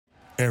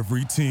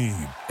Every team,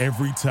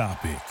 every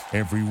topic,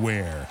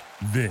 everywhere.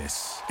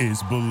 This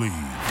is Believe.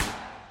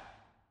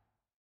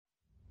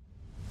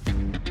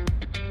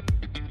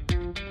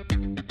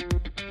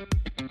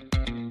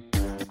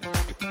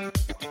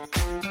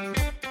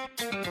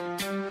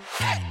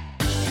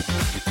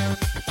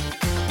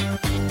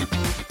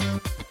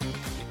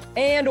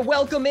 And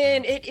welcome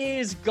in. It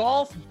is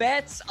Golf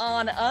Bets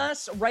on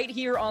Us right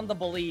here on the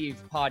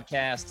Believe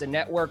Podcast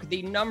Network,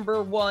 the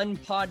number one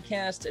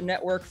podcast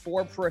network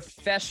for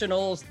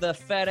professionals. The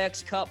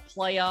FedEx Cup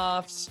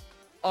playoffs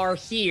are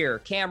here.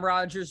 Cam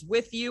Rogers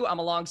with you. I'm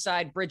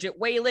alongside Bridget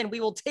Whalen.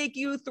 We will take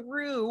you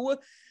through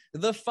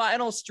the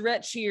final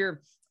stretch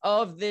here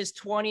of this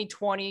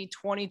 2020-2021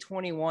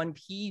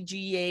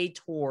 PGA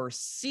Tour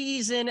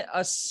season,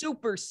 a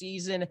super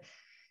season,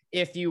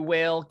 if you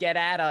will. Get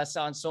at us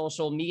on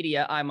social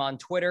media. I'm on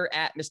Twitter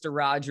at Mr.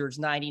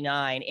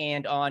 Rogers99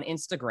 and on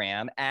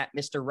Instagram at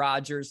Mr.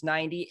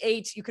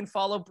 Rogers98. You can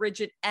follow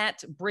Bridget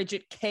at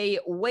Bridget K.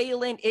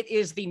 Whalen. It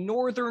is the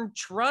Northern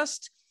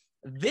Trust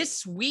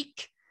this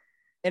week,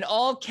 an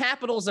all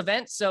capitals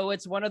event. So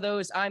it's one of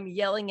those I'm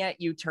yelling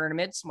at you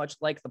tournaments, much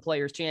like the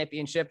Players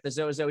Championship, the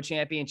Zozo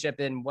Championship,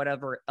 and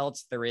whatever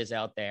else there is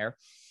out there.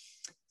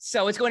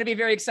 So it's going to be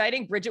very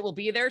exciting. Bridget will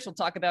be there. She'll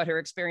talk about her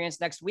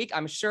experience next week.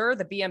 I'm sure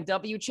the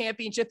BMW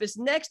Championship is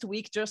next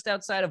week, just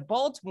outside of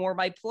Baltimore.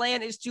 My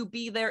plan is to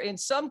be there in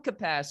some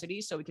capacity,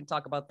 so we can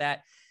talk about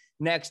that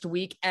next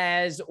week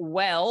as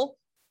well.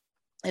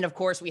 And of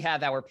course, we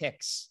have our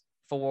picks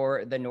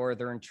for the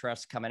Northern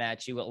Trust coming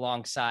at you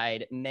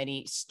alongside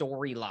many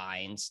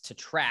storylines to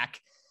track.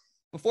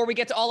 Before we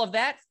get to all of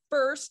that,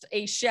 first,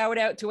 a shout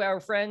out to our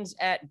friends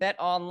at Bet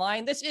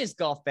Online. This is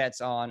Golf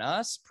Bets on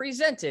Us,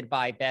 presented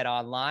by Bet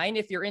Online.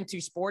 If you're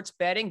into sports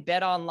betting,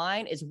 Bet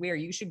Online is where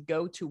you should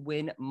go to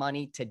win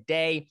money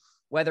today,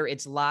 whether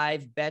it's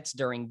live bets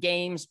during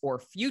games or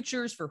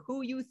futures for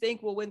who you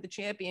think will win the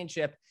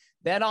championship.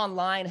 Bet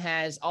Online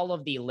has all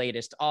of the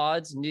latest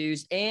odds,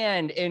 news,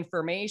 and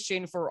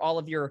information for all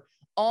of your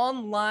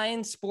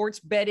online sports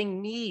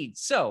betting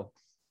needs. So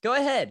go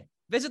ahead.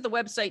 Visit the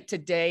website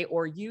today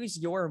or use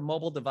your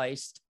mobile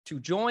device to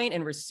join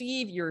and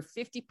receive your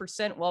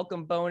 50%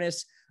 welcome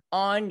bonus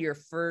on your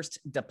first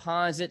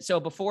deposit. So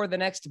before the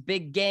next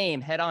big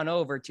game, head on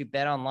over to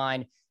Bet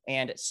Online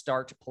and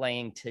start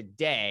playing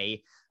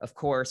today. Of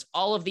course,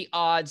 all of the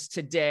odds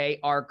today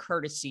are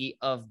courtesy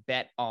of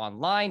Bet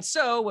Online.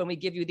 So when we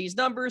give you these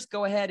numbers,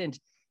 go ahead and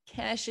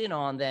cash in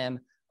on them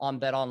on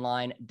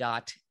betonline.ag.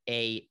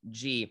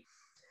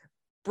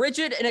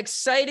 Bridget, an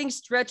exciting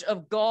stretch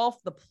of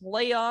golf. The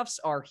playoffs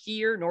are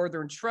here.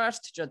 Northern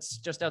Trust,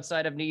 just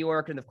outside of New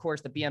York, and of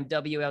course the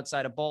BMW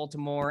outside of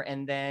Baltimore,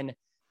 and then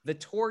the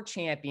Tour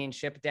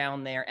Championship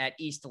down there at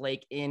East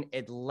Lake in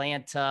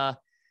Atlanta.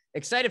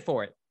 Excited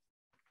for it.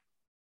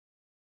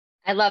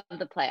 I love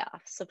the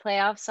playoffs. The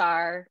playoffs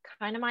are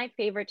kind of my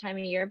favorite time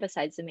of year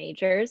besides the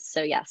majors.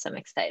 So yes, I'm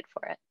excited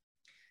for it.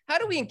 How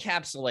do we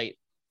encapsulate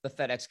the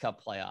FedEx Cup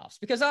playoffs?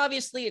 Because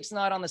obviously it's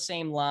not on the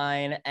same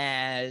line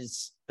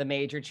as the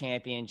major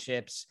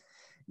championships.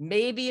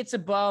 Maybe it's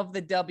above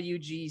the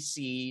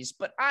WGCs,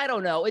 but I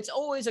don't know. It's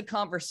always a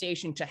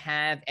conversation to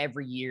have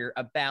every year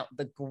about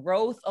the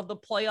growth of the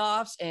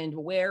playoffs and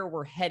where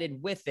we're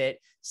headed with it.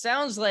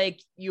 Sounds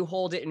like you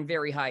hold it in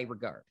very high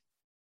regard.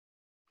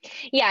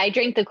 Yeah, I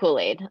drank the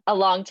Kool-Aid a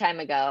long time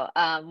ago.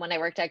 When I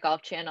worked at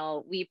Golf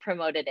Channel, we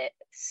promoted it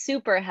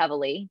super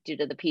heavily due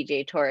to the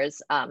PGA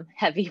Tour's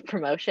heavy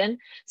promotion.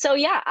 So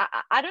yeah,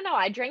 I don't know.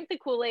 I drank the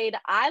Kool-Aid.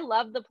 I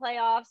love the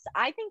playoffs.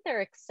 I think they're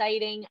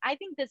exciting. I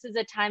think this is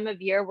a time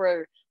of year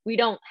where we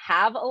don't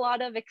have a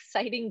lot of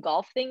exciting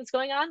golf things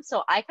going on.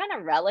 So I kind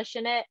of relish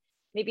in it.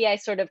 Maybe I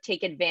sort of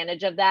take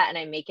advantage of that and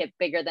I make it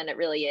bigger than it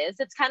really is.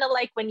 It's kind of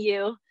like when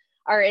you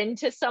are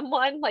into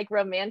someone like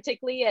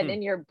romantically and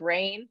in your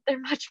brain, they're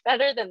much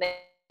better than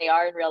they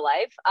are in real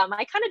life.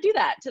 I kind of do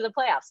that to the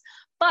playoffs,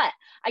 but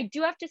I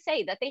do have to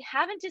say that they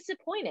haven't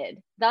disappointed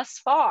thus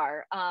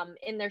far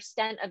in their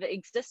stint of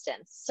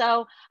existence.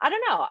 So I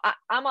don't know.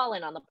 I'm all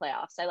in on the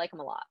playoffs. I like them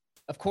a lot.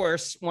 Of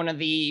course, one of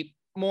the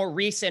more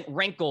recent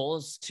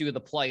wrinkles to the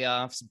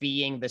playoffs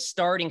being the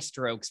starting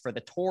strokes for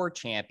the Tour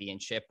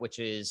Championship, which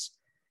is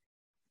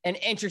an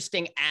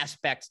interesting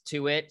aspect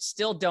to it.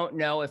 Still don't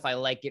know if I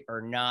like it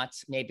or not.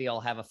 Maybe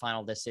I'll have a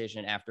final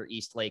decision after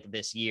East Lake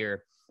this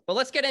year. But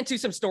let's get into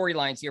some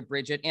storylines here,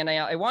 Bridget. And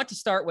I want to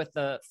start with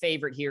the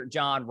favorite here,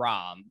 Jon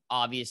Rahm.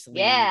 Obviously,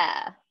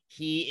 yeah,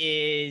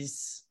 he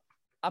is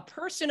a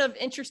person of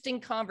interesting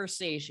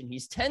conversation.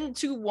 He's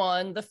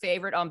 10-1, the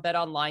favorite on Bet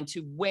Online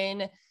to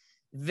win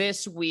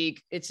this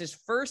week. It's his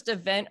first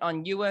event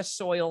on U.S.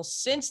 soil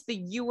since the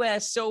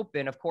U.S.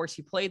 Open. Of course,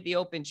 he played the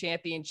Open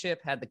Championship,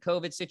 had the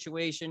COVID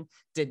situation,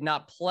 did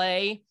not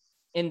play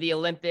in the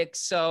Olympics.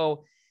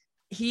 So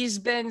he's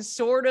been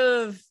sort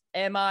of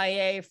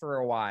MIA for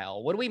a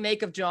while. What do we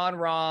make of Jon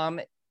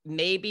Rahm?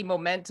 Maybe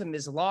momentum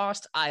is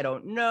lost. I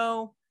don't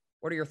know.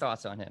 What are your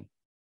thoughts on him?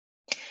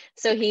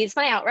 So he's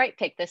my outright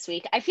pick this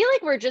week. I feel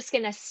like we're just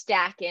going to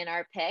stack in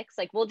our picks.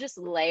 Like we'll just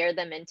layer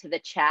them into the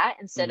chat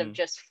instead of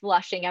just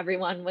flushing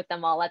everyone with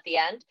them all at the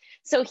end.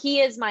 So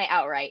he is my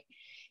outright.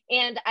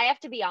 And I have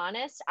to be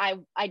honest, I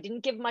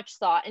didn't give much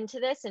thought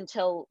into this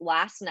until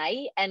last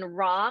night, and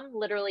Rahm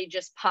literally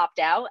just popped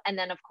out. And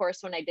then of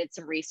course, when I did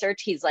some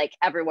research, he's like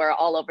everywhere,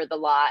 all over the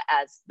lot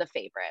as the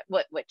favorite,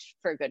 which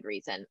for good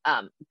reason,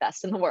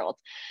 best in the world.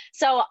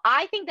 So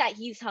I think that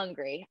he's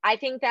hungry. I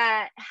think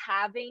that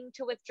having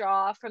to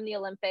withdraw from the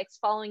Olympics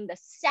following the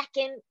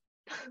second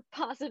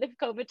positive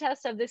COVID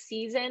test of the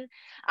season,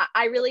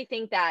 I really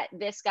think that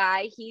this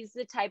guy, he's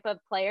the type of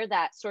player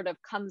that sort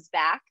of comes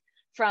back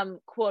from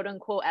quote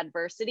unquote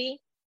adversity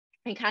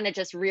and kind of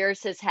just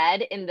rears his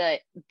head in the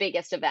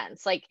biggest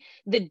events, like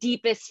the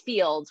deepest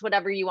fields,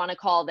 whatever you want to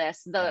call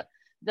this,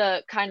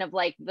 the kind of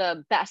like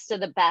the best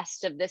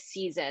of this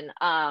season.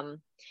 And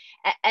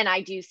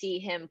I do see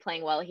him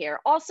playing well here.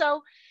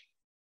 Also,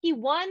 he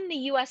won the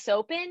US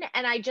Open,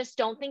 and I just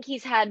don't think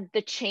he's had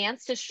the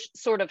chance to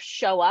sort of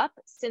show up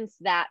since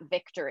that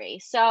victory.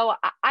 So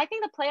I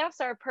think the playoffs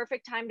are a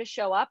perfect time to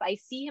show up. I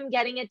see him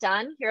getting it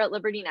done here at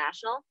Liberty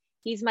National.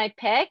 He's my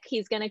pick.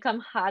 He's going to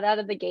come hot out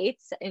of the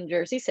gates in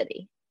Jersey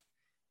City.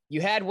 You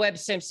had Webb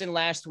Simpson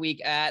last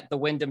week at the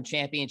Wyndham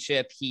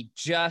Championship. He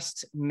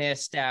just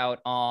missed out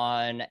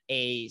on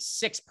a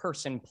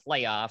 6-person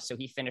playoff, so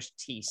he finished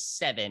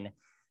T7.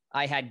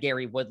 I had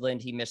Gary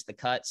Woodland. He missed the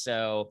cut,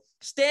 so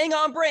staying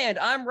on brand.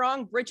 I'm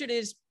wrong. Bridget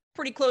is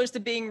pretty close to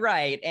being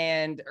right,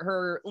 and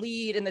her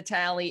lead in the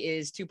tally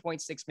is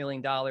 $2.6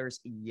 million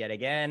yet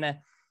again.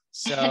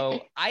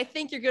 So I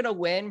think you're going to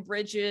win,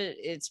 Bridget.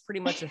 It's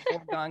pretty much a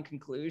foregone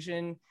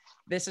conclusion.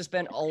 This has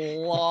been a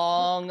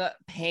long,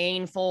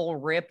 painful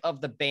rip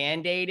of the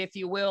Band-Aid, if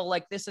you will.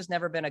 Like, this has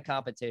never been a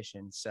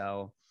competition.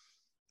 So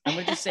I'm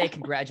going to just say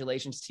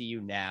congratulations to you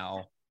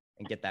now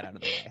and get that out of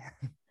the way.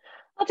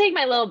 I'll take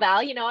my little bow.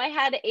 You know, I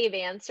had Abe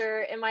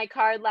Answer in my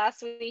card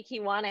last week. He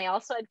won. I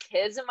also had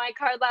Kiz in my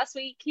card last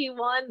week. He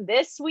won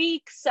this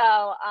week. So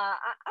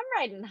I'm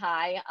riding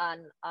high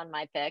on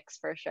my picks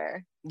for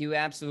sure. You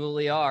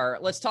absolutely are.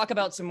 Let's talk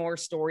about some more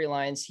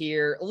storylines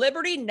here.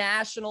 Liberty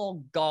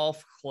National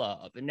Golf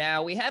Club.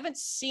 Now, we haven't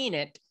seen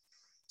it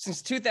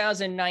since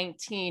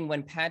 2019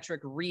 when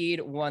Patrick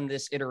Reed won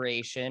this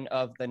iteration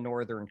of the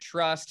Northern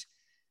Trust.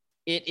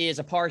 It is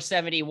a par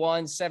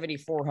 71,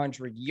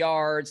 7,400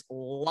 yards, a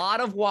lot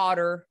of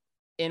water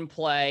in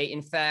play.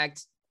 In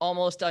fact,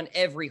 almost on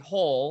every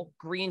hole,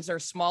 greens are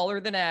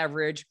smaller than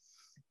average.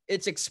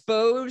 It's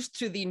exposed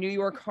to the New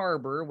York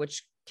Harbor,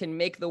 which can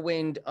make the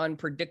wind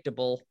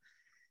unpredictable.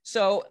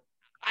 So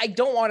I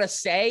don't want to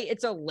say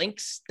it's a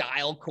links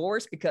style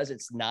course because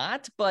it's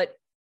not, but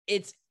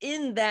it's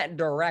in that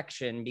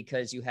direction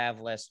because you have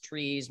less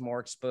trees,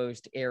 more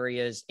exposed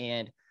areas,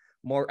 and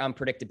more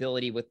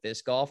unpredictability with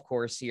this golf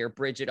course here.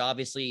 Bridget,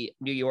 obviously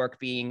New York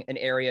being an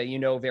area you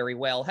know very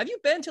well. Have you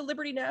been to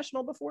Liberty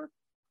National before?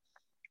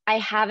 I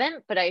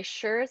haven't, but I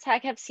sure as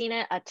heck have seen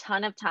it a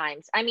ton of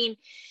times. I mean,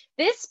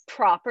 this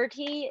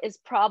property is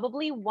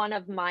probably one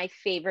of my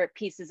favorite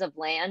pieces of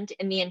land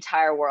in the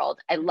entire world.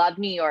 I love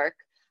New York.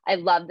 I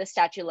love the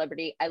Statue of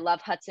Liberty. I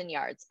love Hudson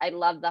Yards. I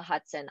love the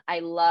Hudson.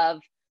 I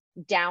love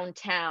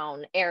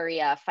downtown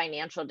area,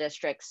 financial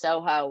district,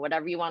 Soho,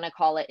 whatever you want to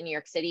call it in New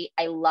York City.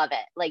 I love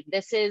it. Like,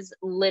 this is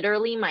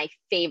literally my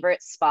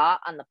favorite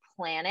spot on the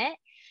planet.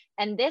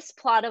 And this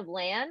plot of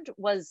land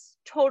was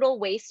total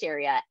waste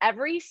area.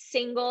 Every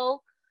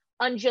single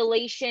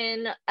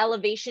undulation,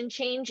 elevation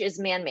change is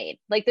man-made.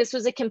 Like, this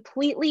was a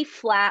completely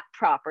flat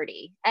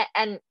property.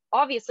 And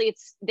obviously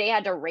they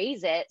had to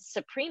raise it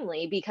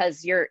supremely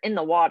because you're in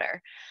the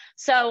water.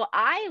 So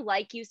I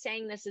like you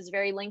saying this is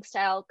very link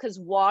style, because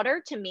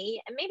water to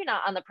me, and maybe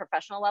not on the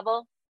professional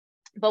level,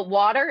 but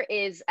water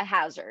is a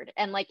hazard,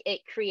 and like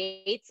it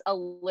creates a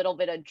little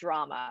bit of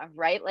drama,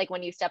 right? Like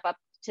when you step up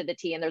to the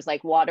tee and there's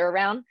like water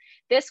around.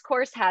 This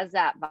course has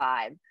that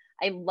vibe.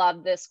 I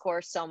love this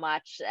course so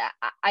much.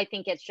 I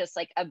think it's just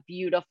like a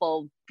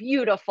beautiful,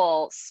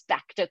 beautiful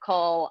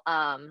spectacle.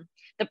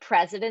 The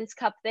President's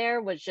Cup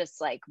there was just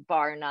like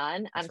bar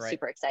none. I'm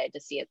super excited to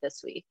see it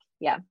this week.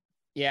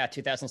 Yeah,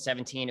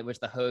 2017, it was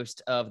the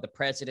host of the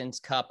President's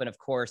Cup. And of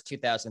course,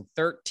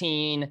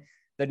 2013,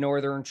 the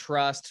Northern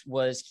Trust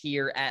was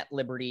here at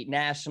Liberty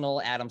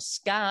National. Adam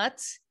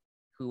Scott,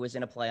 who was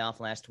in a playoff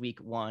last week,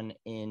 won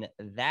in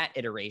that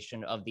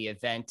iteration of the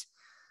event.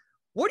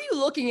 What are you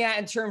looking at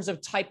in terms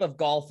of type of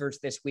golfers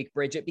this week,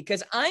 Bridget?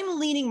 Because I'm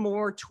leaning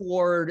more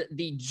toward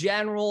the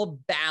general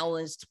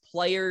balanced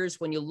players.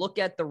 When you look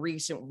at the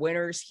recent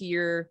winners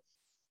here,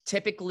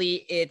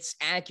 typically it's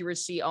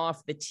accuracy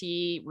off the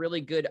tee,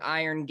 really good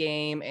iron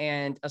game,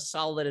 and a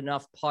solid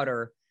enough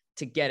putter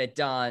to get it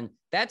done.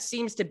 That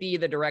seems to be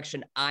the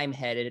direction I'm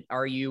headed.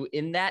 Are you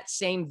in that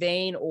same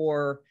vein,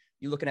 or are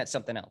you looking at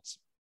something else?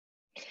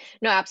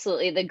 No,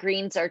 absolutely. The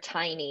greens are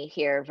tiny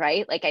here,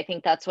 right? Like, I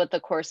think that's what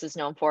the course is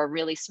known for,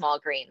 really small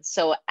greens.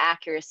 So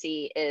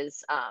accuracy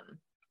is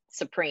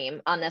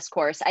supreme on this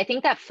course. I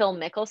think that Phil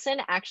Mickelson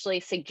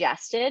actually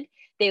suggested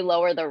they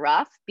lower the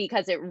rough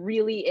because it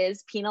really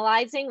is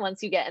penalizing.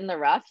 Once you get in the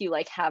rough, you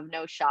like have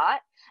no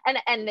shot.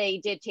 And they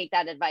did take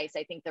that advice.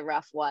 I think the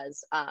rough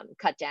was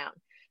cut down.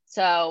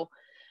 So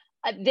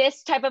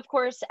this type of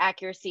course,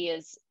 accuracy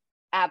is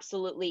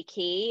absolutely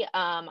key.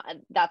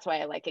 That's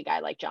why I like a guy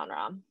like Jon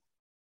Rahm.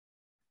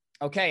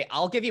 Okay,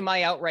 I'll give you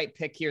my outright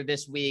pick here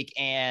this week.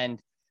 And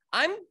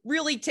I'm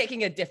really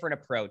taking a different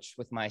approach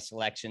with my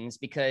selections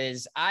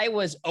because I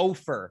was 0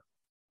 for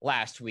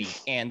last week.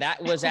 And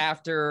that was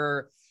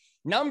after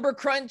number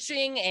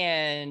crunching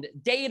and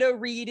data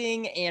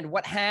reading and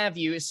what have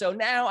you. So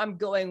now I'm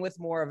going with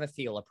more of a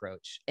feel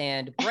approach.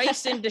 And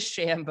Bryson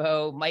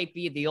DeChambeau might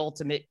be the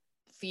ultimate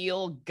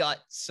feel gut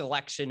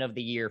selection of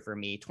the year for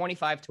me.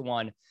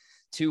 25-1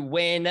 to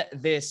win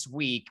this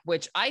week,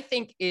 which I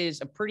think is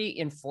a pretty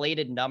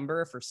inflated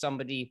number for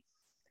somebody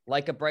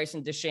like a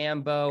Bryson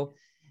DeChambeau.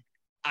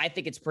 I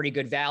think it's pretty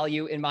good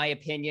value. In my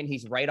opinion,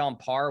 he's right on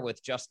par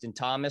with Justin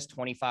Thomas,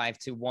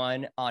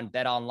 25-1 on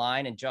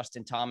BetOnline. And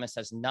Justin Thomas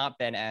has not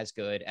been as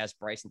good as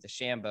Bryson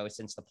DeChambeau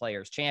since the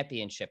Players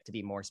Championship, to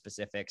be more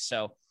specific.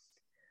 So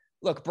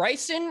look,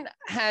 Bryson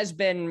has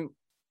been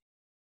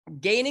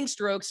gaining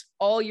strokes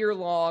all year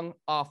long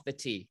off the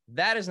tee.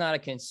 That is not a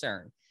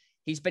concern.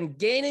 He's been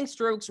gaining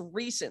strokes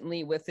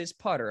recently with his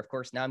putter. Of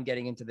course, now I'm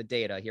getting into the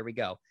data. Here we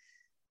go.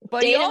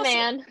 But data also,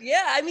 man.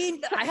 Yeah, I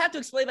mean, I have to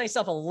explain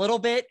myself a little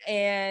bit,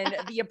 and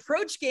the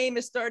approach game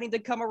is starting to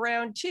come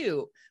around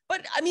too.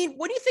 But I mean,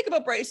 when you think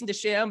about Bryson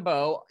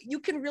DeChambeau, you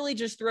can really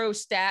just throw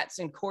stats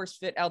and course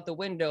fit out the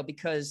window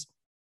because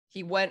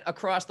he went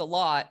across the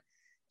lot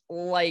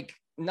like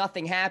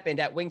nothing happened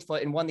at Winged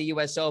Foot and won the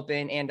US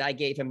Open, and I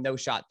gave him no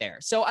shot there.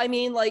 So, I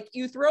mean, like,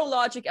 you throw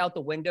logic out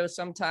the window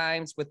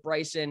sometimes with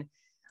Bryson,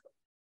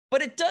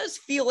 but it does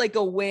feel like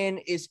a win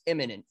is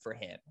imminent for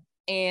him.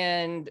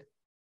 And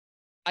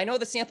I know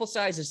the sample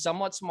size is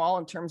somewhat small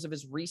in terms of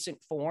his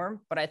recent form,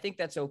 but I think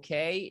that's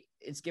okay.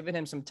 It's given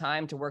him some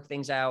time to work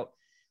things out.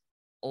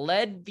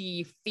 Led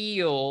the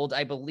field,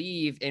 I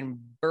believe, in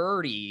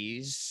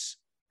birdies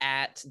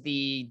at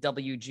the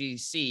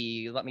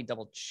WGC. Let me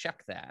double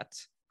check that.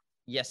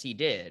 Yes, he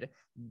did.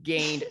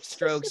 Gained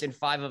strokes in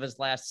 5 of his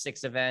last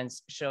 6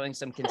 events, showing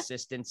some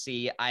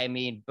consistency. I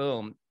mean,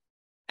 boom.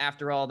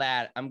 After all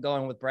that, I'm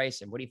going with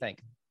Bryson. What do you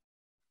think?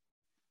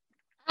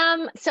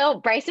 So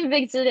Bryson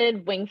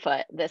visited Winged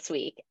Foot this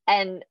week.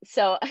 And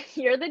so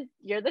you're the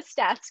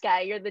stats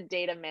guy, you're the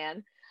data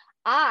man.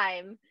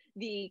 I'm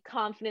the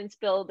confidence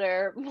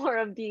builder, more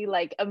of the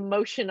like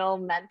emotional,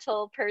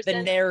 mental person.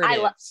 The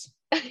narratives.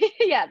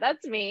 Yeah,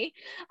 that's me.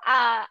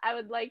 I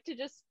would like to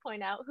just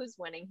point out who's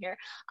winning here.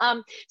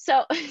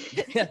 So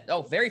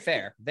Oh, very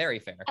fair. Very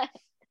fair.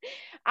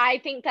 I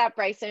think that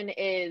Bryson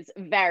is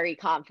very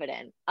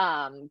confident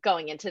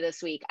going into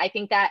this week. I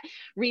think that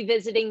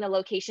revisiting the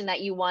location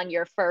that you won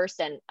your first,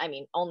 and I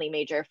mean, only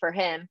major for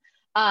him,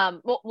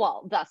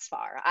 well, thus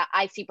far,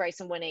 I see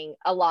Bryson winning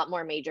a lot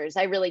more majors.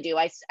 I really do.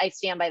 I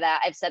stand by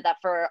that. I've said that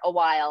for a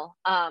while.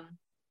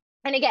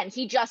 And again,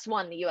 he just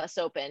won the US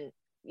Open,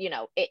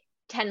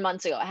 10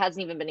 months ago. It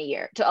hasn't even been a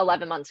year, to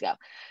 11 months ago.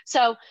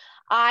 So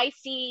I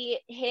see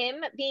him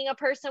being a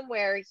person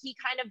where he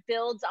kind of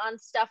builds on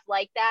stuff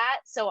like that.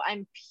 So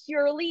I'm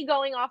purely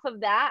going off of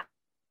that.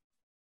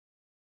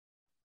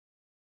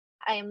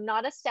 I am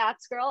not a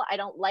stats girl. I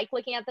don't like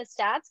looking at the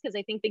stats because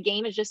I think the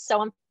game is just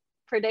so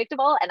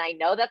unpredictable. And I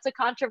know that's a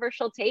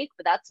controversial take,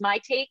 but that's my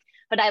take.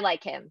 But I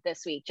like him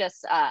this week.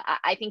 Just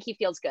I think he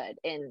feels good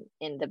in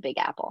the Big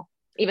Apple.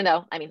 Even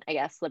though, I mean, I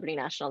guess Liberty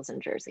National is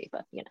in Jersey,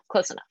 but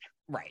close enough.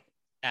 Right.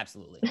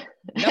 Absolutely.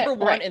 Number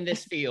one right. in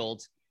this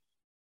field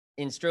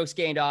in strokes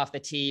gained off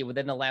the tee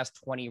within the last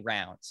 20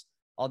 rounds,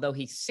 although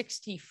he's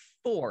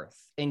 64th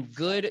in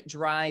good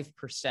drive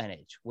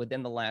percentage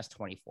within the last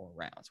 24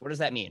 rounds. What does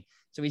that mean?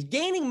 So he's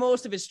gaining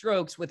most of his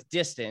strokes with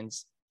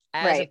distance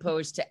as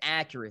opposed to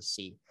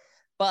accuracy.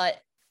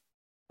 But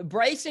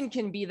Bryson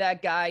can be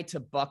that guy to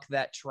buck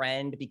that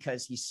trend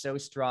because he's so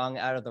strong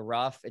out of the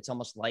rough. It's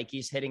almost like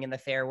he's hitting in the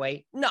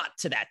fairway. Not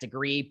to that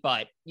degree,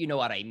 but you know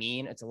what I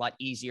mean. It's a lot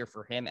easier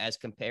for him as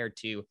compared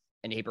to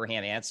an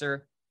Abraham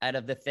Answer out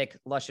of the thick,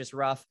 luscious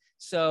rough.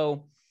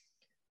 So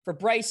for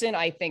Bryson,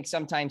 I think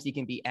sometimes he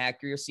can be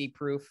accuracy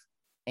proof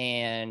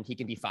and he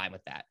can be fine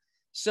with that.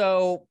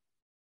 So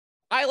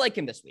I like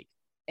him this week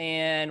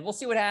and we'll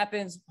see what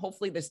happens.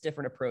 Hopefully this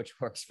different approach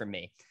works for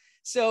me.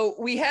 So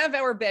we have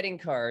our betting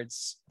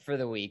cards for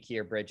the week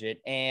here,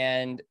 Bridget,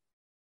 and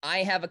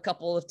I have a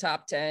couple of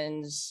top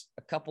 10s,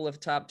 a couple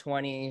of top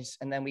 20s,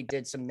 and then we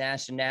did some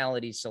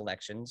nationality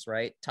selections,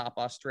 right? Top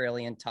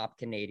Australian, top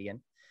Canadian.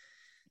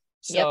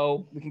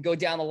 So we can go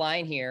down the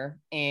line here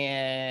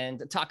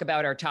and talk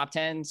about our top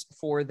 10s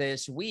for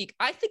this week.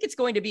 I think it's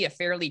going to be a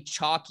fairly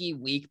chalky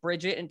week,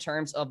 Bridget, in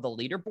terms of the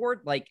leaderboard.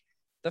 Like,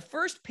 the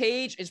first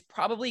page is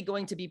probably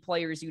going to be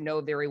players you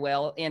know very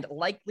well and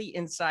likely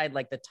inside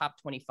like the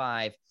top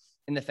 25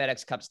 in the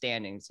FedEx Cup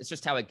standings. It's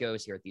just how it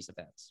goes here at these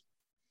events.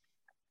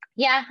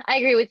 Yeah, I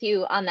agree with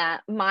you on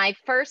that. My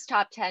first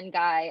top 10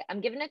 guy, I'm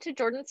giving it to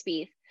Jordan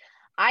Spieth.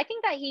 I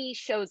think that he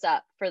shows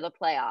up for the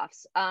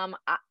playoffs.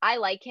 I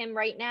like him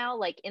right now,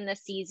 like in the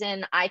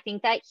season. I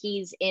think that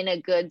he's in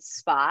a good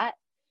spot,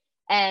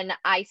 and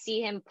I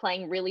see him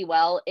playing really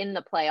well in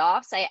the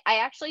playoffs. I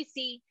actually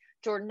see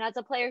Jordan as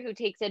a player who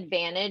takes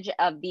advantage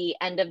of the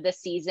end of the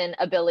season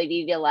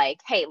ability to like,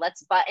 hey,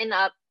 let's button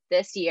up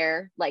this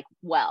year, like,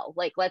 well,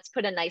 like, let's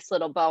put a nice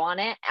little bow on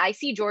it. I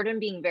see Jordan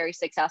being very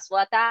successful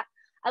at that.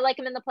 I like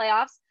him in the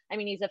playoffs. I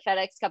mean, he's a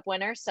FedEx Cup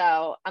winner,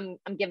 so I'm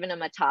giving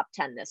him a top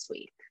 10 this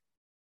week.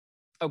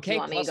 Okay. You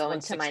want me to go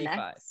into my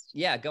next?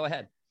 Yeah, go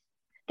ahead.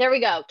 There we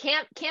go.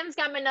 Cam's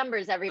got my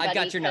numbers, everybody. I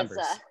got your numbers.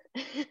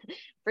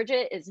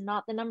 Bridget is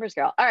not the numbers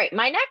girl. All right,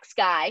 my next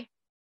guy.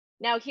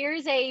 Now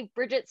here's a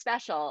Bridget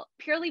special,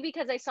 purely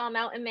because I saw him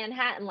out in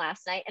Manhattan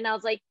last night, and I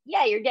was like,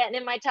 yeah, you're getting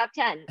in my top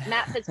 10.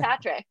 Matt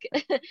Fitzpatrick.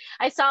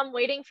 I saw him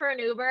waiting for an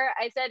Uber.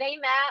 I said, hey,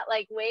 Matt,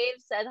 like wave,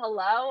 said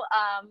hello.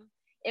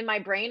 In my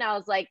brain, I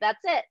was like, that's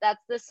it.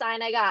 That's the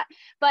sign I got.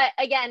 But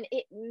again,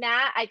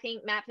 I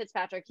think Matt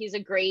Fitzpatrick, he's a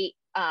great,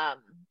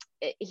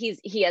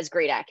 he has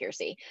great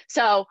accuracy.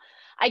 So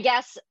I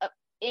guess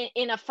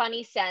in a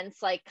funny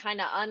sense, like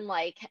kind of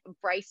unlike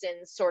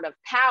Bryson's sort of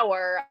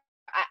power,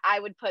 I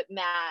would put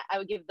Matt, I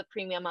would give the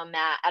premium on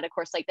Matt at a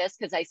course like this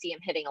because I see him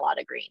hitting a lot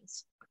of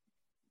greens.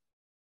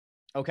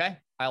 Okay.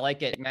 I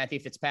like it. Matthew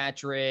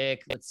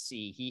Fitzpatrick. Let's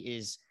see. He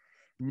is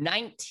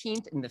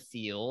 19th in the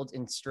field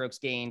in strokes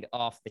gained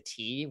off the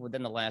tee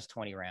within the last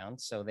 20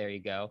 rounds. So there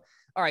you go.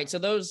 All right. So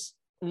those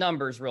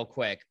numbers real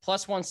quick,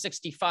 plus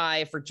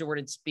 165 for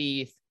Jordan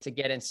Spieth to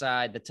get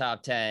inside the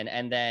top 10,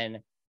 and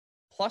then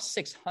plus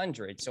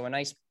 600. So a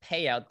nice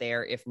payout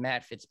there if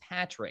Matt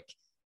Fitzpatrick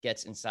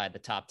gets inside the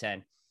top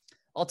 10.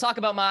 I'll talk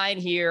about mine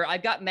here.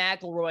 I've got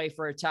McIlroy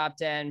for a top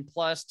 10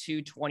 plus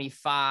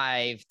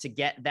 225 to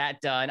get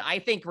that done. I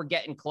think we're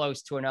getting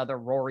close to another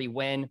Rory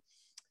win.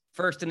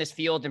 First in this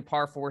field in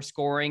par 4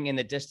 scoring in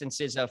the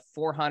distances of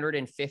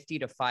 450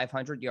 to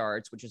 500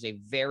 yards, which is a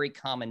very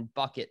common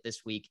bucket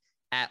this week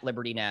at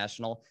Liberty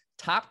National.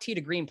 Top tee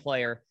to green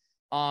player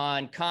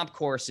on comp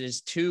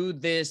courses to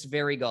this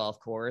very golf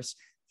course.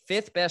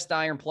 5th best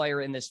iron player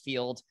in this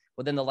field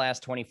within the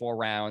last 24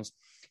 rounds.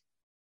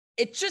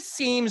 It just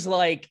seems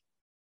like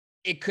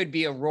it could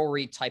be a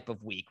Rory type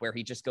of week where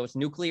he just goes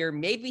nuclear.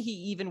 Maybe he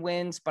even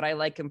wins, but I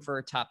like him for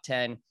a top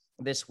 10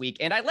 this week.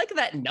 And I like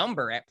that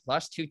number at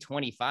plus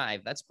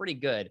 225. That's pretty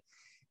good.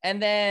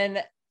 And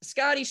then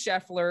Scottie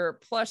Scheffler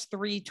plus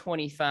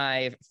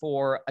 325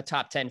 for a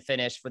top 10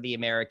 finish for the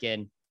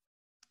American.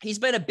 He's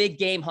been a big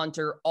game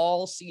hunter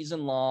all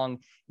season long,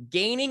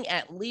 gaining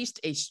at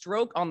least a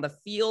stroke on the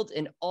field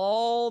in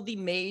all the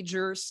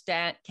major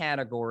stat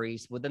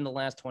categories within the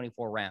last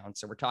 24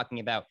 rounds. So we're talking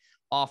about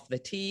off the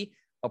tee,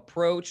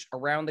 approach,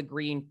 around the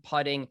green,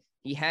 putting.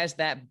 He has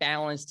that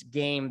balanced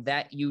game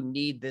that you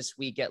need this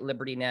week at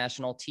Liberty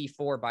National.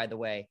 T4, by the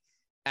way,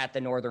 at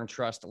the Northern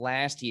Trust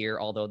last year,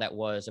 although that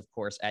was, of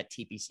course, at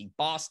TPC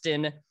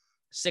Boston.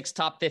 6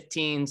 top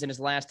 15s in his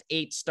last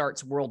 8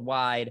 starts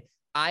worldwide.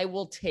 I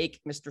will take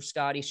Mr.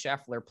 Scottie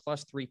Scheffler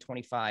plus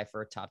 325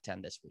 for a top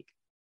 10 this week.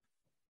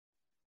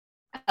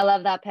 I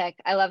love that pick.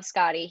 I love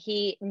Scottie.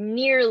 He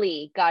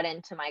nearly got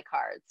into my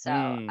card. So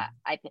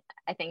I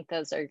think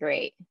those are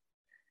great.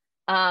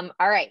 All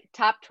right,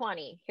 top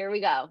 20. Here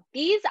we go.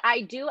 These,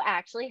 I do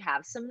actually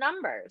have some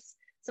numbers.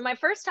 So my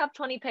first top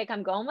 20 pick,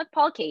 I'm going with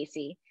Paul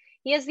Casey.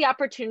 He has the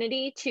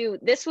opportunity to,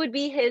 this would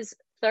be his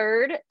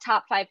 3rd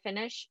top 5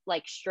 finish,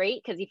 like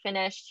straight, because he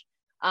finished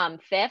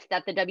 5th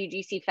at the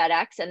WGC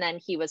FedEx, and then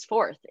he was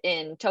 4th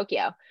in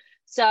Tokyo.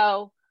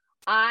 So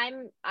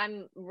I'm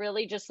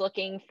really just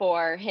looking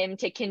for him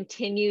to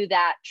continue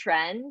that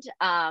trend.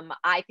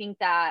 I think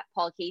that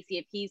Paul Casey,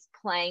 if he's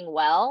playing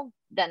well,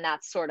 then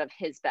that's sort of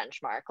his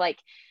benchmark. Like,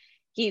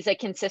 he's a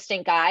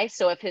consistent guy.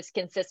 So if his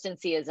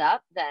consistency is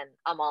up, then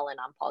I'm all in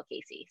on Paul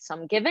Casey. So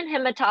I'm giving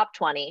him a top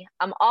 20.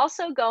 I'm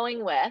also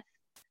going with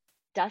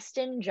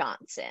Dustin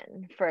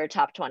Johnson for a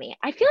top 20.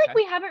 I feel like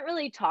we haven't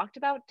really talked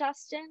about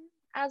Dustin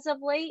as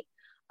of late.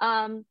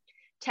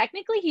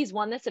 Technically, he's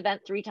won this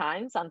event 3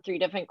 times on 3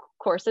 different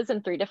courses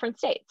in 3 different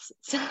states,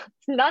 so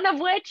none of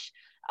which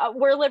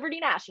were Liberty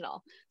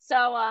National.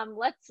 So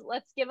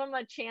let's give him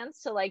a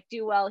chance to like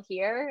do well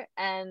here,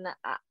 and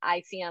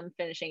I see him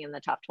finishing in the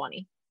top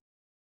 20.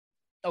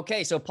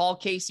 Okay, so Paul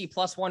Casey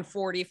plus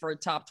 140 for a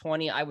top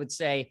 20. I would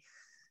say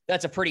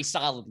that's a pretty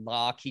solid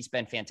lock. He's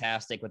been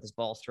fantastic with his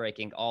ball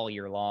striking all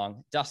year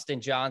long.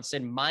 Dustin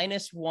Johnson,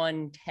 minus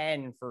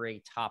 110 for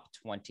a top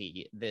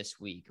 20 this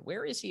week.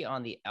 Where is he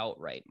on the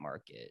outright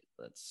market?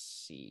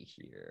 Let's see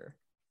here.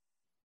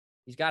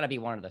 He's got to be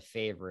one of the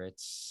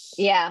favorites.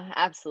 Yeah,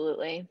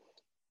 absolutely.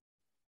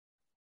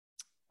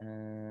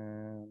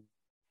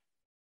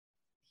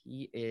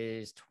 He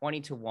is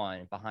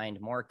 20-1 behind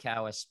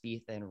Morikawa,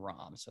 Spieth, and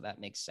Rahm. So that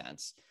makes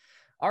sense.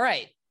 All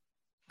right.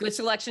 Good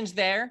selections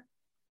there.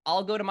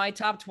 I'll go to my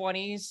top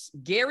 20s.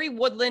 Gary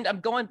Woodland,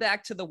 I'm going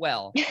back to the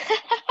well.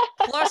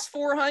 Plus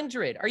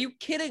 400. Are you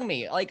kidding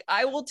me? Like,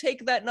 I will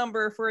take that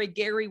number for a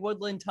Gary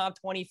Woodland top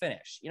 20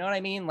 finish. You know what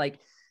I mean? Like,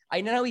 I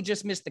know he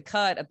just missed the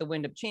cut at the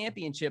Wyndham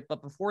Championship,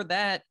 but before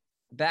that,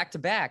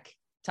 back-to-back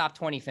top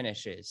 20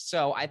 finishes.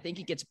 So I think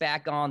he gets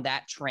back on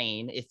that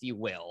train, if you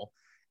will,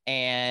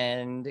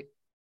 and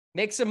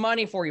make some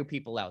money for you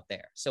people out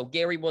there. So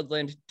Gary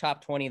Woodland,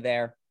 top 20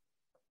 there.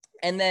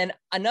 And then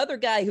another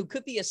guy who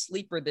could be a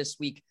sleeper this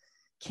week,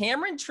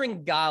 Cameron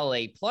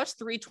Tringale, plus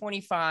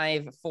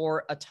 325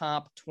 for a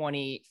top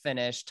 20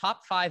 finish,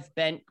 top 5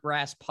 bent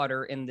grass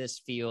putter in this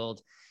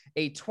field.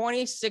 A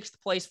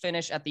 26th place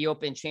finish at the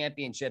Open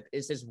Championship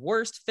is his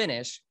worst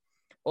finish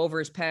over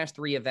his past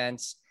 3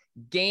 events,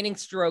 gaining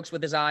strokes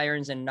with his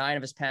irons in 9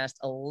 of his past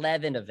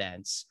 11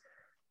 events.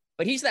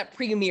 But he's that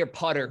premier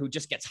putter who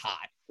just gets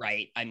hot,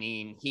 right? I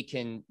mean, he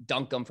can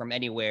dunk them from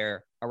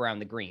anywhere around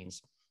the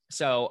greens.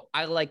 So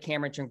I like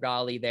Cameron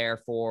Tringale there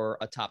for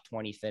a top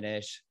 20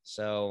 finish.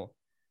 So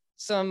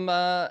some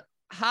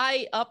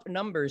high up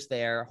numbers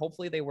there.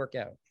 Hopefully they work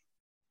out.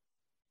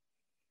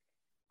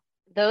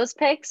 Those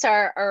picks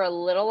are a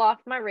little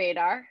off my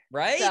radar.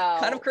 Right? So,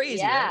 kind of crazy.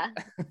 Yeah,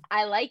 right?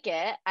 I like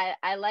it.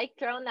 I like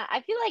throwing that. I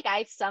feel like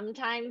I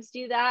sometimes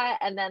do that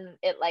and then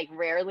it like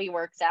rarely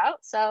works out.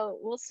 So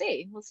we'll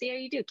see. We'll see how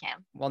you do,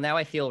 Cam. Well, now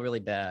I feel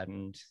really bad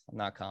and I'm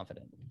not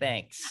confident.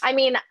 Thanks. I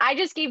mean, I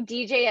just gave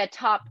DJ a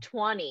top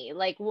 20.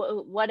 Like,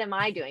 what am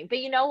I doing? But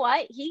you know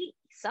what?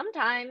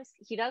 Sometimes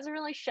he doesn't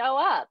really show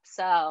up.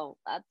 So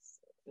that's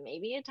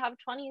maybe a top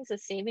 20 is a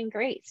saving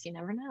grace. You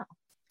never know.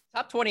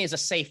 Top 20 is a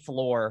safe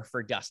floor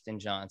for Dustin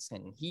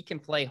Johnson. He can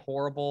play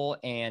horrible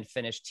and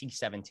finish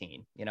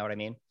T17. You know what I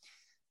mean?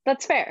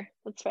 That's fair.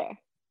 That's fair.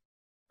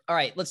 All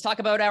right, let's talk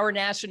about our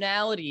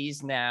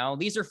nationalities now.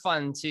 These are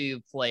fun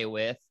to play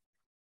with.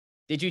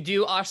 Did you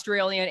do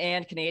Australian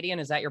and Canadian?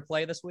 Is that your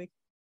play this week?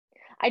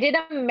 I did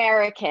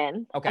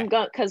American. Okay. I'm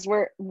going because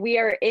we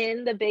are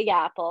in the Big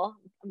Apple.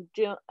 I'm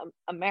doing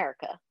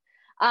America.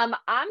 I'm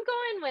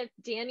going with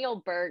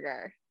Daniel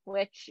Berger,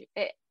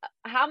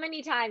 how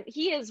many times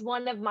he is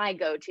one of my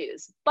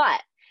go-tos.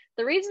 But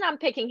the reason I'm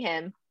picking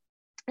him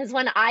is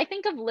when I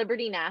think of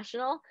Liberty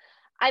National,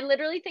 I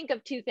literally think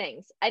of 2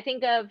 things. I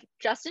think of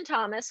Justin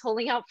Thomas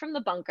holding out from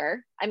the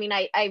bunker. I mean,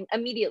 I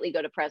immediately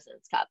go to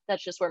President's Cup.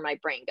 That's just where my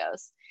brain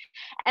goes.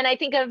 And I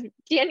think of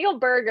Daniel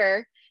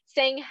Berger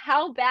saying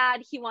how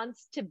bad he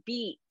wants to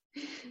beat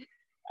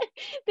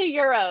the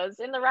Euros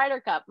in the Ryder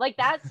Cup. Like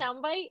that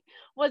soundbite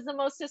was the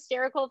most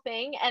hysterical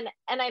thing. And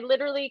I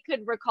literally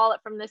could recall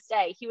it from this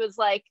day. He was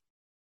like,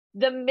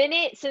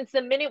 since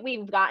the minute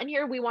we've gotten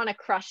here, we want to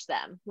crush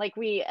them. Like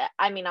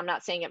I'm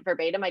not saying it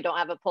verbatim. I don't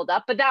have it pulled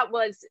up, but that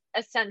was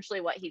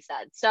essentially what he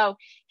said. So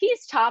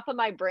he's top of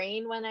my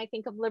brain when I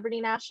think of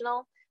Liberty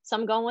National. So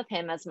I'm going with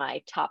him as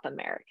my top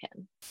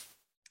American.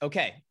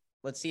 Okay.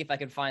 Let's see if I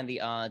can find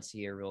the odds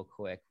here real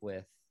quick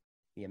with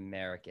the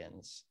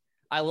Americans.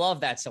 I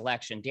love that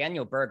selection.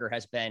 Daniel Berger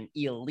has been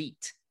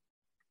elite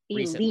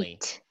recently.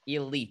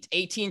 Elite.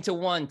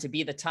 18-1 to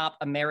be the top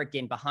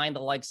American behind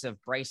the likes of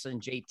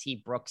Bryson,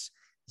 JT Brooks,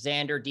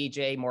 Xander,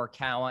 DJ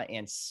Morikawa,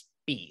 and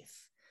Spieth.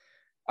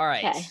 All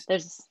right. Okay.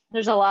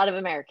 There's a lot of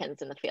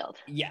Americans in the field.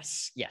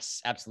 Yes,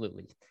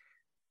 absolutely.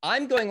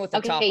 I'm going with the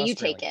top Australian. You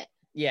take it.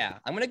 Yeah,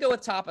 I'm going to go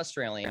with top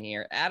Australian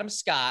here. Adam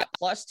Scott,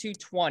 plus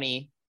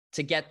 220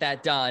 to get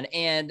that done.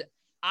 And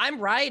I'm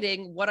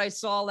riding what I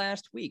saw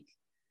last week,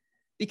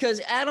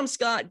 because Adam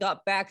Scott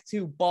got back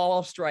to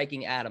ball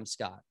striking Adam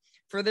Scott.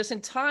 For this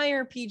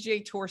entire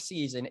PGA Tour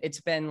season,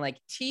 it's been like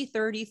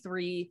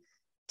T33,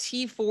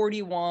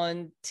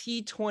 T41,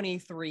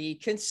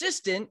 T23,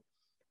 consistent,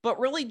 but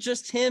really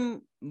just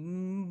him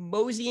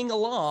moseying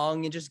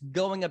along and just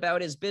going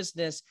about his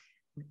business.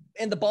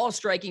 And the ball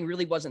striking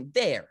really wasn't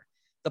there.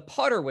 The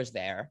putter was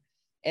there.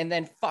 And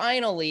then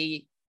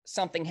finally,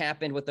 something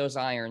happened with those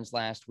irons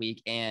last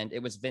week, and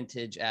it was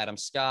vintage Adam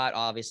Scott.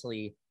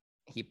 Obviously,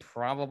 he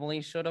probably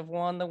should have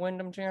won the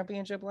Wyndham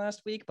Championship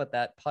last week, but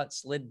that putt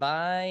slid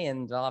by,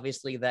 and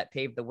obviously that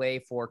paved the way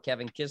for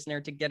Kevin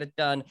Kisner to get it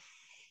done.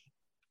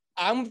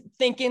 I'm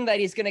thinking that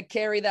he's going to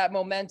carry that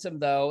momentum,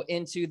 though,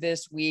 into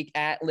this week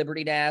at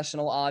Liberty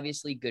National.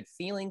 Obviously, good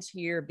feelings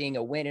here, being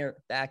a winner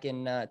back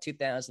in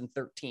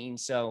 2013.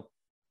 So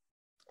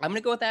I'm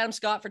going to go with Adam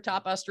Scott for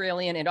top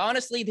Australian. And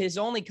honestly, his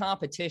only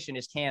competition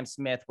is Cam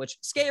Smith, which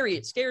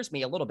it scares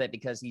me a little bit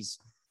because he's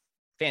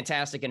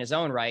fantastic in his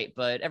own right.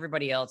 But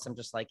everybody else, I'm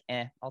just like,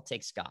 I'll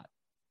take Scott.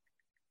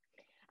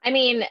 I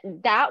mean,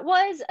 that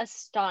was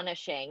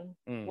astonishing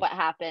what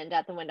happened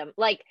at the Wyndham.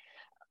 Like,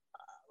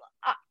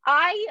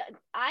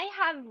 I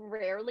have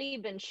rarely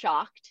been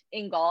shocked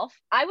in golf.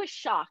 I was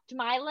shocked.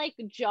 My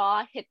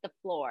jaw hit the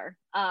floor.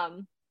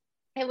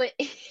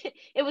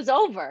 It was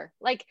over.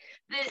 Like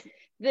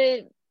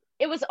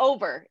it was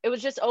over. It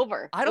was just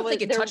over. I don't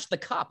think it touched the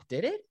cup,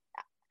 did it?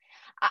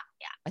 I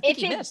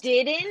think if it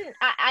didn't,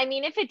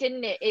 if it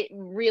didn't, it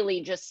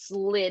really just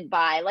slid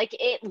by. Like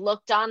it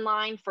looked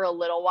online for a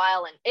little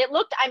while, and it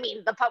looked. I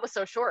mean, the putt was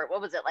so short.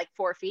 What was it, like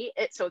 4 feet?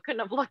 So it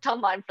couldn't have looked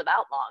online for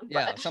that long.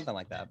 Yeah, something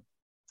like that.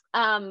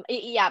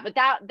 But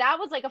that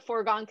was like a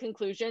foregone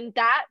conclusion.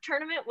 That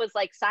tournament was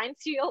like signed,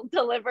 sealed,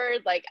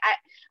 delivered. Like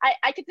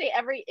I could say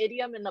every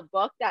idiom in the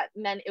book that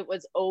meant it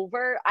was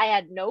over. I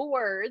had no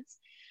words.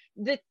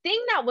 The thing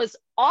that was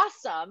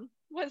awesome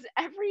was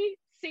every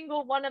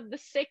single one of the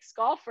 6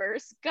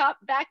 golfers got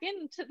back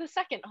into the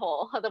second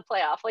hole of the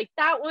playoff. Like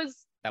that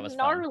was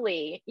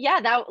gnarly. Fun.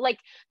 Yeah, that like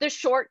the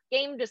short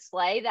game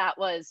display that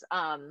was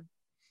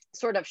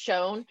sort of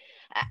shown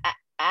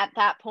at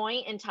that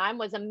point in time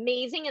was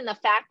amazing, and the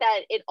fact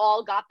that it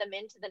all got them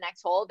into the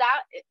next hole,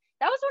 that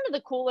was one of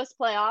the coolest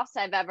playoffs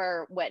I've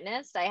ever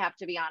witnessed, I have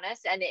to be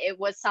honest. And it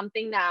was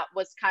something that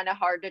was kind of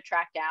hard to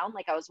track down.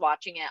 Like I was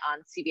watching it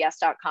on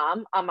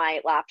CBS.com on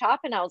my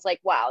laptop, and I was like,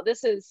 wow,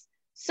 this is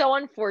so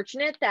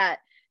unfortunate that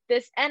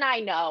this, and I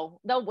know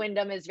the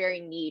Wyndham is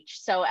very niche.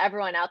 So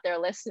everyone out there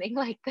listening,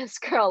 like this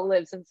girl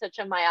lives in such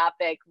a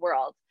myopic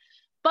world,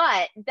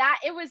 but that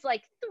it was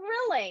like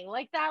thrilling,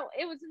 like that,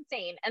 it was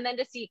insane. And then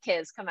to see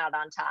Kiz come out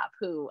on top,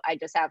 who I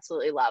just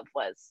absolutely love,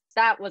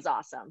 that was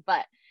awesome.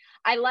 But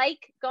I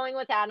like going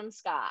with Adam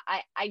Scott.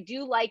 I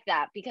do like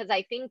that because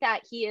I think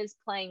that he is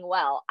playing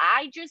well.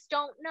 I just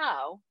don't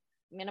know.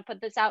 I'm going to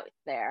put this out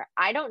there.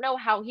 I don't know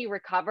how he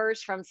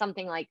recovers from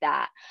something like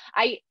that.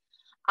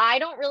 I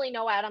don't really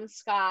know Adam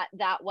Scott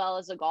that well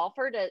as a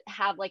golfer to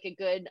have like a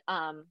good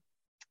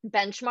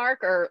benchmark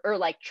or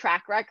like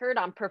track record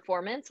on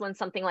performance when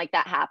something like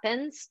that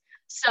happens.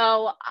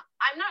 So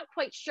I'm not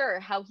quite sure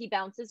how he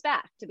bounces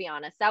back, to be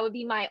honest. That would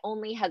be my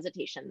only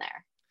hesitation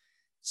there.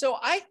 So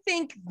I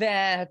think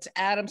that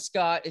Adam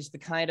Scott is the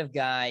kind of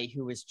guy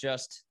who is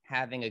just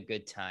having a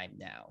good time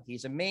now.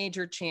 He's a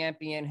major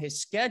champion. His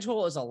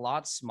schedule is a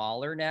lot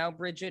smaller now,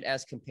 Bridget,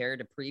 as compared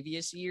to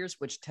previous years,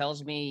 which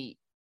tells me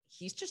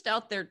he's just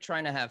out there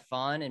trying to have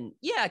fun and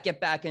get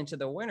back into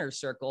the winner's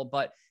circle.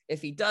 But if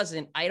he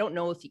doesn't, I don't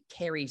know if he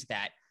carries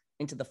that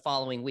into the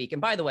following week.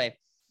 And by the way,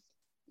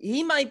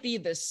 he might be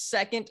the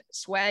second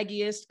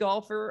swaggiest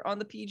golfer on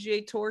the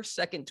PGA Tour,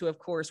 second to, of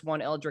course,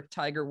 one Eldrick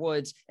Tiger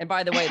Woods. And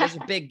by the way, there's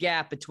a big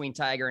gap between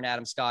Tiger and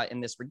Adam Scott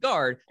in this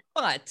regard.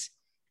 But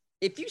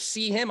if you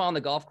see him on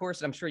the golf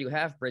course, and I'm sure you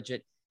have,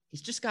 Bridget,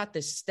 he's just got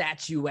this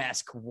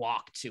statuesque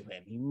walk to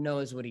him. He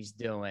knows what he's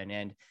doing,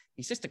 and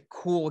he's just a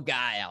cool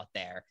guy out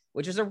there,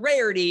 which is a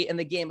rarity in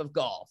the game of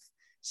golf.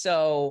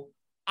 So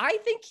I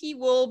think he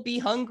will be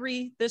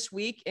hungry this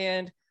week,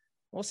 and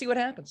we'll see what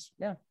happens.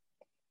 Yeah.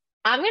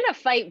 I'm going to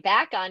fight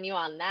back on you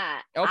on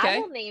that.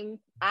 Okay.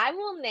 I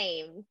will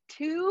name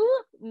 2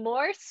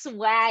 more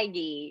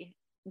swaggy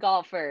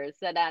golfers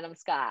than Adam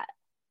Scott.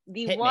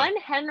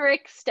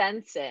 Henrik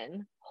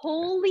Stenson.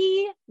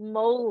 Holy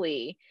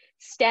moly.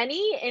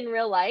 Stenny in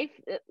real life,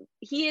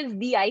 he is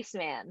the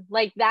Iceman.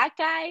 Like that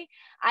guy,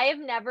 I have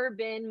never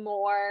been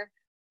more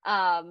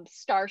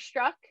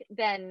starstruck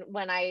than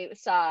when I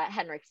saw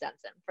Henrik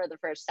Stenson for the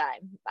first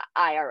time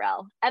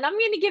IRL. And I'm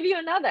going to give you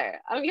another.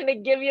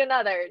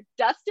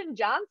 Dustin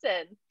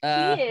Johnson.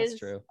 That's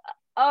true.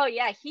 Oh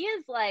yeah, he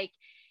is like,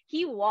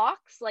 he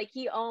walks like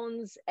he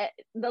owns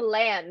the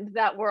land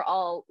that we're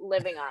all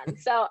living on.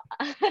 So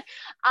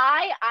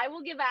I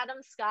will give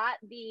Adam Scott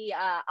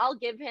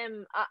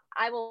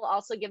I will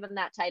also give him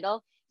that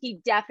title.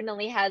 He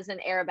definitely has an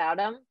air about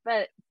him,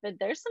 but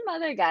there's some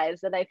other guys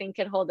that I think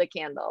could hold a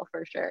candle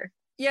for sure.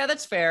 Yeah,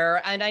 that's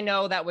fair. And I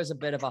know that was a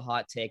bit of a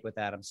hot take with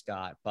Adam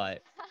Scott,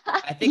 but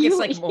I think it's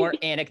like more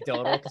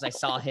anecdotal because I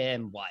saw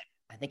him,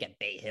 I think at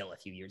Bay Hill a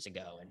few years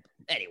ago. And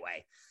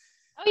anyway.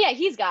 Oh yeah,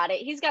 he's got it.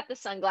 He's got the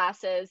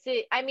sunglasses.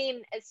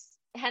 It's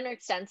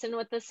Henrik Stenson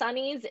with the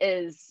sunnies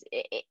is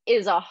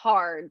a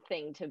hard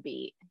thing to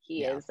beat.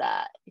 He is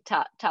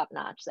top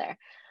notch there.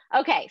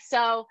 Okay,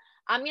 so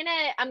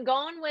I'm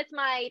going with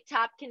my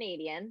top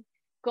Canadian,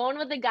 going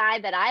with the guy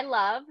that I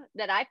love,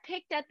 that I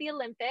picked at the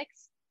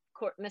Olympics,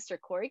 Mr.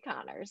 Corey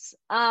Connors.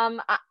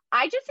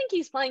 I just think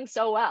he's playing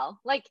so well.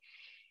 Like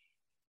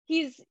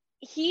he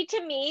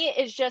to me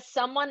is just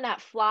someone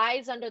that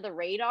flies under the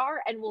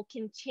radar and will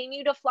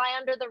continue to fly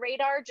under the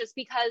radar just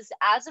because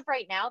as of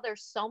right now,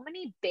 there's so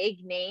many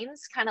big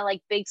names, kind of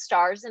like big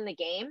stars in the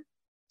game,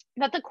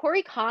 that the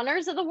Corey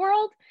Connors of the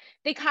world,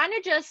 they kind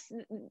of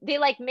they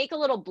like make a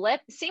little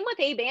blip. Same with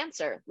Abe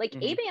Ancer. Like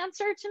Abe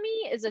Ancer to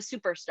me is a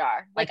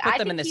superstar. Like I put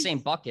them in the same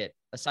bucket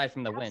aside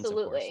from the wins.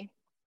 Absolutely.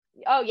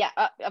 Oh yeah,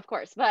 of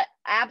course. But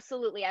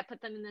absolutely, I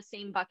put them in the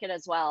same bucket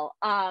as well.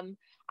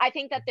 I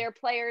think that they're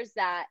players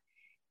that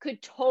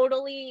could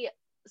totally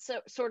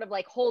sort of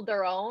like hold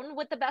their own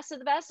with the best of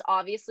the best.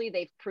 Obviously,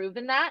 they've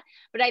proven that.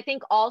 But I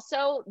think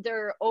also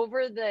they're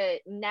over the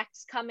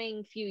next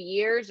coming few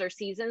years or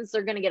seasons,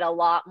 they're going to get a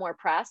lot more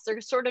press.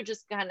 They're sort of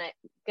just going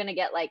to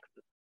get like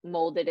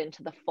molded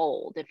into the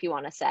fold, if you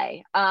want to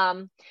say.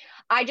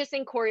 I just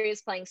think Corey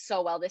is playing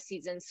so well this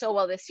season, so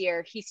well this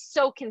year. He's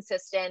so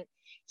consistent.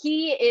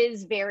 He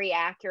is very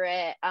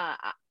accurate.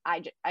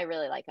 I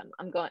really like him.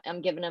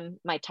 I'm giving him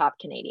my top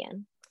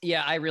Canadian.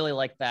 Yeah, I really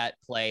like that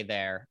play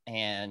there.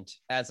 And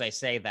as I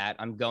say that,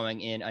 I'm going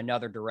in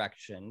another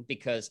direction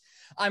because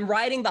I'm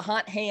riding the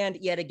hot hand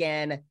yet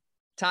again.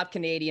 Top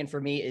Canadian for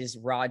me is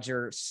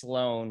Roger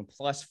Sloan,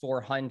 plus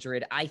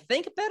 400. I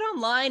think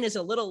BetOnline is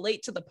a little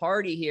late to the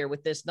party here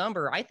with this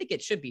number. I think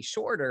it should be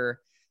shorter.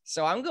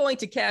 So I'm going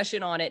to cash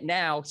in on it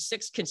now.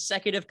 6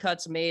 consecutive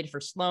cuts made for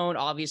Sloan.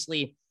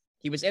 Obviously,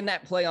 He was in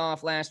that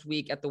playoff last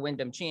week at the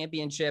Wyndham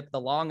Championship. The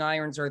long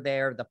irons are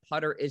there. The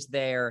putter is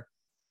there.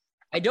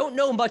 I don't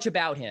know much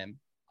about him,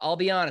 I'll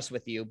be honest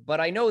with you, but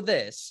I know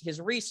this.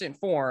 His recent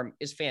form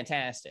is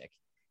fantastic.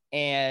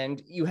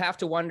 And you have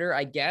to wonder,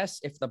 I guess,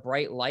 if the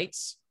bright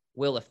lights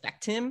will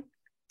affect him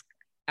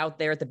out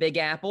there at the Big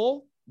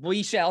Apple.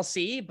 We shall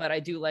see, but I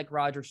do like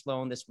Roger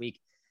Sloan this week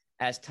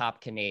as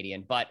top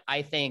Canadian. But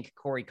I think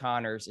Corey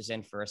Connors is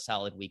in for a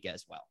solid week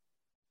as well.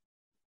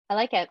 I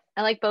like it.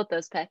 I like both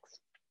those picks.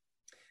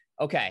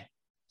 Okay,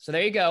 so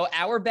there you go.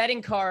 Our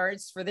betting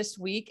cards for this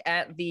week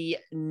at the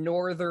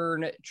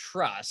Northern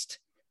Trust.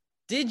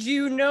 Did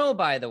you know,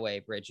 by the way,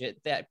 Bridget,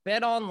 that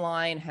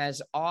BetOnline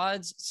has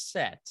odds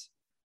set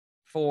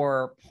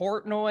for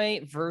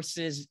Portnoy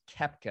versus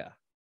Koepka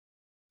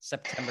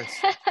September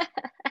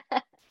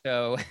 6th?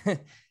 So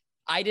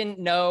I didn't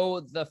know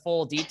the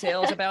full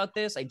details about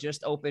this. I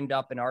just opened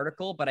up an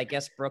article, but I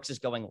guess Brooks is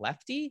going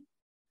lefty.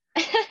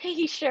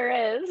 He sure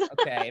is.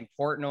 Okay, and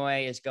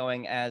Portnoy is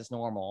going as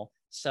normal.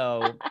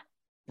 So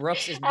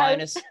Brooks is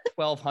minus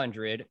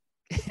 1,200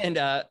 and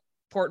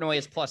Portnoy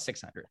is plus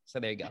 600. So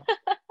there you go.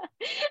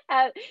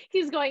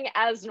 He's going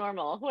as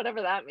normal,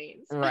 whatever that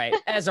means. Right.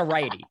 As a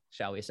righty,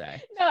 shall we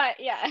say. No,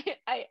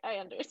 I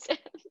understand.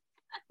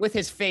 With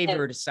his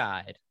favored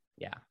side.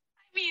 Yeah.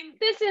 I mean,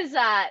 this is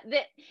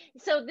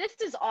so this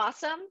is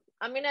awesome.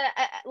 I'm gonna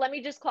let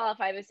me just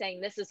qualify by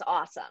saying this is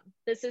awesome.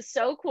 This is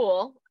so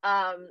cool.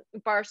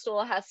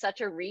 Barstool has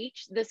such a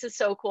reach. This is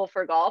so cool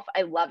for golf.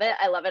 I love it.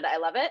 I love it. I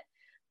love it.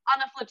 On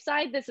the flip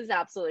side, this is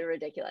absolutely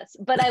ridiculous,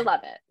 but I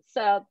love it.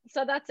 So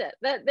that's it.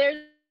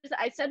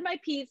 I said my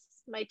piece.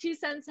 My 2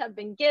 cents have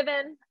been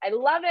given. I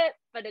love it,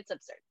 but it's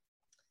absurd.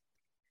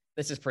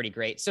 This is pretty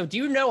great. So do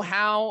you know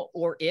how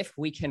or if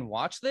we can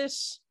watch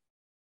this?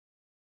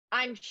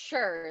 I'm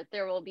sure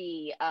there will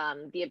be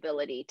the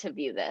ability to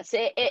view this.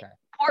 Okay.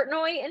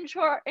 Portnoy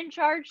in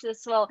charge.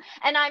 This will,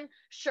 and I'm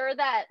sure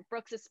that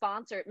Brooks'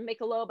 sponsor,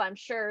 Michelob, I'm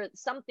sure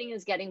something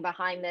is getting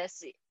behind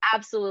this.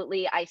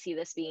 Absolutely, I see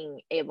this being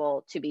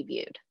able to be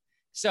viewed.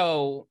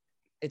 So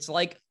it's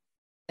like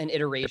an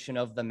iteration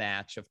of the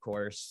match, of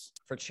course,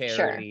 for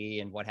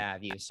charity and what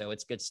have you. So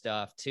it's good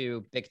stuff.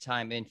 2 big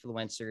time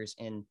influencers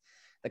in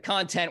the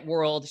content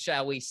world,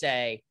 shall we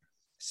say.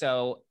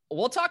 So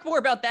we'll talk more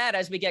about that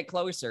as we get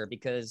closer,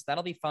 because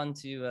that'll be fun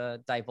to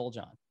divulge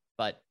on.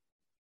 But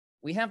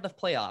we have the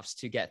playoffs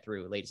to get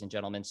through, ladies and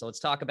gentlemen. So let's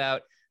talk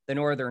about the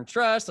Northern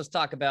Trust. Let's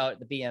talk about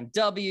the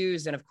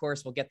BMWs. And of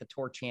course, we'll get the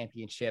Tour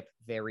Championship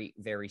very,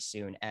 very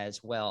soon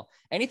as well.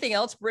 Anything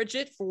else,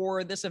 Bridget,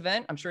 for this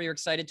event? I'm sure you're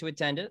excited to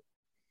attend it.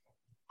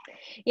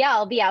 Yeah,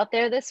 I'll be out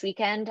there this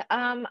weekend.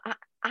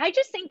 I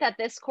just think that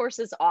this course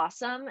is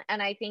awesome.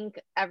 And I think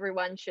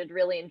everyone should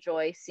really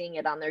enjoy seeing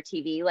it on their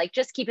TV. Like,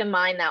 just keep in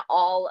mind that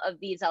all of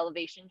these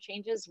elevation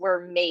changes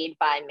were made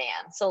by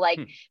man. So like,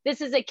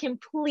 this is a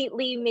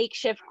completely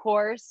makeshift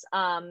course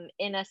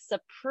in a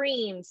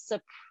supreme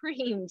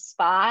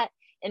spot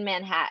in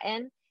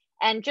Manhattan.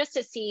 And just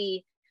to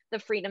see the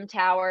Freedom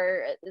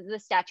Tower, the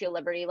Statue of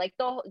Liberty, like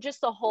the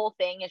whole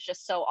thing is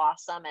just so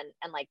awesome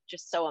and like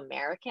just so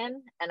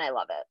American. And I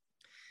love it.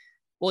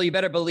 Well, you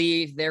better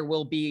believe there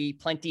will be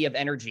plenty of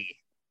energy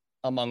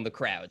among the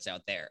crowds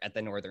out there at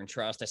the Northern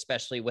Trust,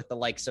 especially with the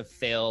likes of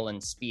Phil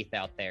and Spieth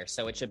out there.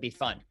 So it should be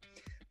fun.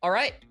 All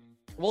right.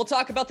 We'll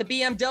talk about the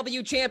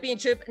BMW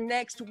Championship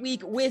next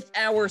week with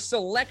our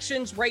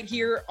selections right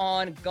here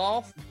on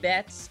Golf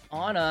Bets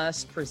on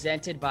Us,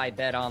 presented by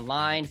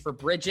BetOnline. For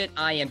Bridget,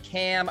 I am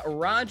Cam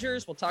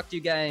Rogers. We'll talk to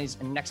you guys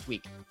next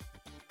week.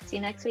 See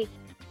you next week.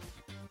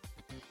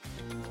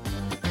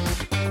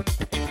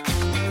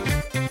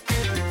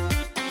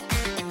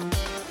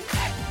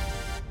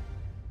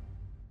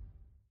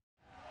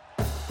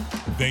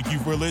 Thank you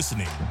for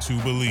listening to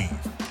Believe.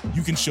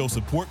 You can show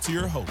support to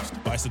your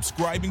host by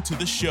subscribing to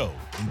the show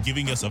and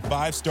giving us a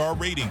 5-star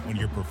rating on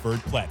your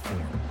preferred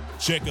platform.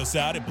 Check us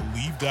out at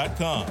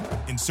Believe.com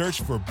and search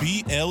for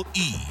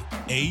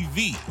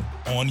BLEAV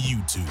on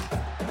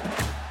YouTube.